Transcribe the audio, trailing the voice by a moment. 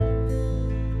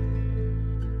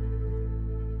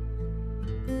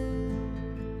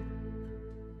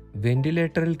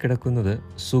വെന്റിലേറ്ററിൽ കിടക്കുന്നത്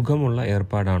സുഖമുള്ള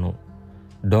ഏർപ്പാടാണോ?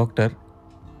 ഡോക്ടർ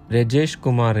രജേഷ്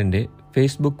കുമാറിൻ്റെ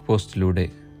ഫേസ്ബുക്ക് പോസ്റ്റിലൂടെ.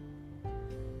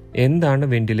 എന്താണ്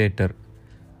വെന്റിലേറ്റർ?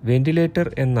 വെന്റിലേറ്റർ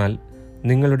എന്നാൽ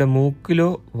നിങ്ങളുടെ മൂക്കിലോ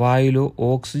വായിലോ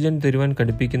ഓക്സിജൻ തരുവാൻ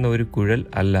ഘടിപ്പിക്കുന്ന ഒരു കുഴൽ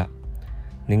അല്ല.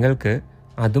 നിങ്ങൾക്ക്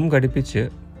അതും ഘടിപ്പിച്ച്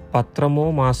പത്രമോ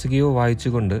മാസികയോ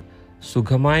വായിച്ചുകൊണ്ട്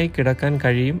സുഖമായി കിടക്കാൻ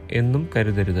കഴിയും എന്നും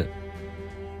കരുതരുത്.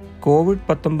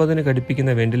 COVID-19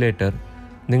 ഘടിപ്പിക്കുന്ന വെന്റിലേറ്റർ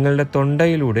നിങ്ങളുടെ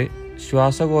തൊണ്ടയിലൂടെ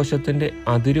ശ്വാസകോശത്തിൻ്റെ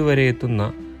അതിരുവരെ എത്തുന്ന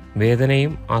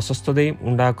വേദനയും അസ്വസ്ഥതയും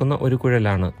ഉണ്ടാക്കുന്ന ഒരു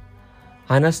കുഴലാണ്.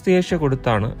 അനസ്തേഷ്യ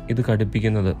കൊടുത്താണ് ഇത്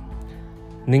ഘടിപ്പിക്കുന്നത്.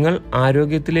 നിങ്ങൾ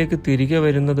ആരോഗ്യത്തിലേക്ക് തിരികെ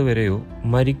വരുന്നതുവരെയോ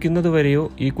മരിക്കുന്നതുവരെയോ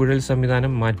ഈ കുഴൽ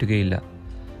സംവിധാനം മാറ്റുകയില്ല.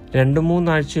 2-3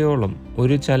 ആഴ്ചയോളം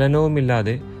ഒരു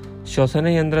ചലനവുമില്ലാതെ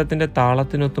ശ്വസനയന്ത്രത്തിൻ്റെ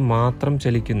താളത്തിനൊത്ത് മാത്രം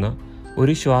ചലിക്കുന്ന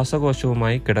ഒരു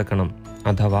ശ്വാസകോശവുമായി കിടക്കണം.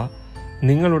 അഥവാ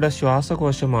നിങ്ങളുടെ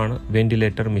ശ്വാസകോശമാണ്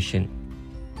വെന്റിലേറ്റർ മെഷീൻ.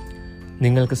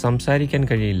 നിങ്ങൾക്ക് സംസാരിക്കാൻ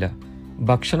കഴിയില്ല,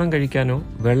 ഭക്ഷണം കഴിക്കാനോ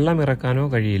വെള്ളമിറക്കാനോ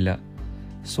കഴിയില്ല.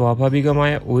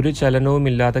 സ്വാഭാവികമായ ഒരു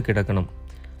ചലനവുമില്ലാതെ കിടക്കണം.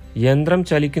 യന്ത്രം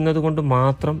ചലിക്കുന്നത് കൊണ്ട്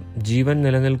മാത്രം ജീവൻ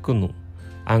നിലനിൽക്കുന്നു.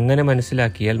 അങ്ങനെ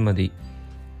മനസ്സിലാക്കിയാൽ മതി.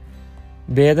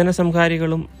 വേദന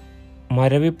സംഹാരികളും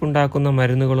മരവിപ്പുണ്ടാക്കുന്ന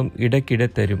മരുന്നുകളും ഇടയ്ക്കിടെ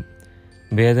തരും.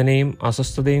 വേദനയും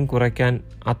അസ്വസ്ഥതയും കുറയ്ക്കാൻ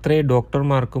അത്രേ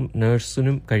ഡോക്ടർമാർക്കും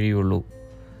നഴ്സിനും കഴിയുള്ളൂ.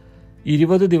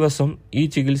 20 ദിവസം ഈ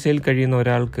ചികിത്സയിൽ കഴിയുന്ന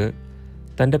ഒരാൾക്ക്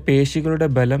തൻ്റെ പേശികളുടെ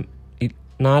ബലം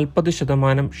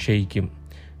 40% ക്ഷയിക്കും.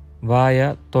 വായ,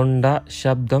 തൊണ്ട,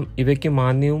 ശബ്ദം ഇവയ്ക്ക്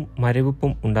മാന്ദ്യവും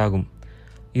മരവിപ്പും ഉണ്ടാകും.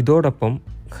 ഇതോടൊപ്പം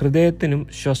ഹൃദയത്തിനും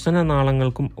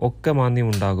ശ്വസനനാളങ്ങൾക്കും ഒക്കെ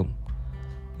മാന്ദ്യമുണ്ടാകും.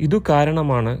 ഇതു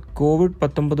കാരണമാണ്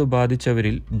COVID-19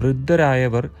 ബാധിച്ചവരിൽ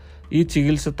വൃദ്ധരായവർ ഈ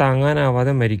ചികിത്സ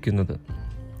താങ്ങാനാവാതെ മരിക്കുന്നത്.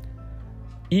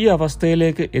 ഈ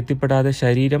അവസ്ഥയിലേക്ക് എത്തിപ്പെടാതെ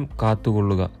ശരീരം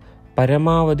കാത്തുകൊള്ളുക,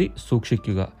 പരമാവധി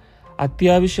സൂക്ഷിക്കുക.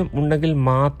 അത്യാവശ്യം ഉണ്ടെങ്കിൽ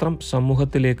മാത്രം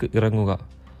സമൂഹത്തിലേക്ക് ഇറങ്ങുക.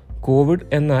 കോവിഡ്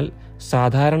എന്നാൽ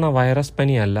സാധാരണ വൈറസ്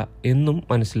പനിയല്ല എന്നും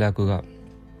മനസ്സിലാക്കുക.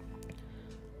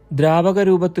 ദ്രാവക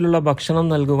രൂപത്തിലുള്ള ഭക്ഷണം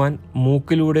നൽകുവാൻ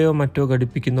മൂക്കിലൂടെയോ മറ്റോ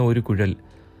ഘടിപ്പിക്കുന്ന ഒരു കുഴൽ,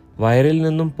 വയറിൽ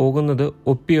നിന്നും പോകുന്നത്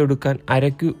ഒപ്പിയെടുക്കാൻ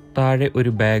അരയ്ക്കു താഴെ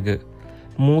ഒരു ബാഗ്,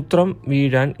 മൂത്രം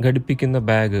വീഴാൻ ഘടിപ്പിക്കുന്ന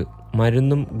ബാഗ്,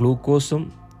 മരുന്നും ഗ്ലൂക്കോസും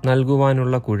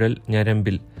നൽകുവാനുള്ള കുഴൽ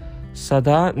ഞരമ്പിൽ,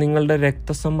 സദാ നിങ്ങളുടെ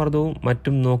രക്തസമ്മർദ്ദവും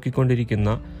മറ്റും നോക്കിക്കൊണ്ടിരിക്കുന്ന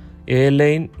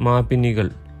എയർലൈൻ മാപിനികൾ,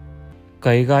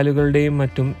 കൈകാലുകളുടെയും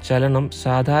മറ്റും ചലനം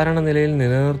സാധാരണ നിലയിൽ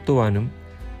നിലനിർത്തുവാനും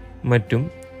മറ്റും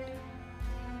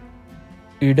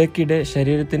ഇടയ്ക്കിടെ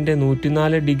ശരീരത്തിൻ്റെ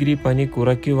 104 ഡിഗ്രി പനി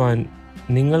കുറയ്ക്കുവാൻ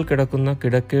നിങ്ങൾ കിടക്കുന്ന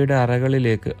കിടക്കയുടെ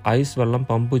അറകളിലേക്ക് ഐസ് വെള്ളം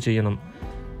പമ്പ് ചെയ്യണം.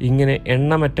 ഇങ്ങനെ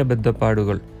എണ്ണമറ്റ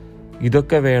ബദ്ധപ്പാടുകൾ.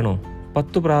 ഇതൊക്കെ വേണോ?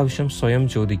 10 പ്രാവശ്യം സ്വയം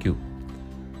ചോദിക്കൂ.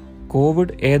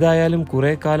 കോവിഡ് ഏതായാലും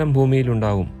കുറേ കാലം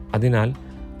ഭൂമിയിലുണ്ടാവും. അതിനാൽ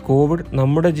കോവിഡ്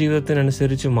നമ്മുടെ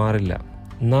ജീവിതത്തിനനുസരിച്ച് മാറില്ല.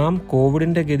 നാം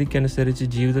കോവിഡിൻ്റെ ഗതിക്കനുസരിച്ച്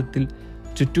ജീവിതത്തിൽ,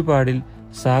 ചുറ്റുപാടിൽ,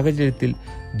 സാഹചര്യത്തിൽ,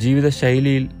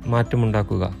 ജീവിതശൈലിയിൽ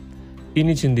മാറ്റമുണ്ടാക്കുക.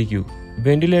 ഇനി ചിന്തിക്കൂ,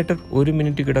 വെന്റിലേറ്റർ 1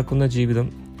 മിനിറ്റ് കിടക്കുന്ന ജീവിതം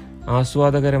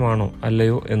ആസ്വാദകരമാണോ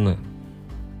അല്ലയോ എന്ന്.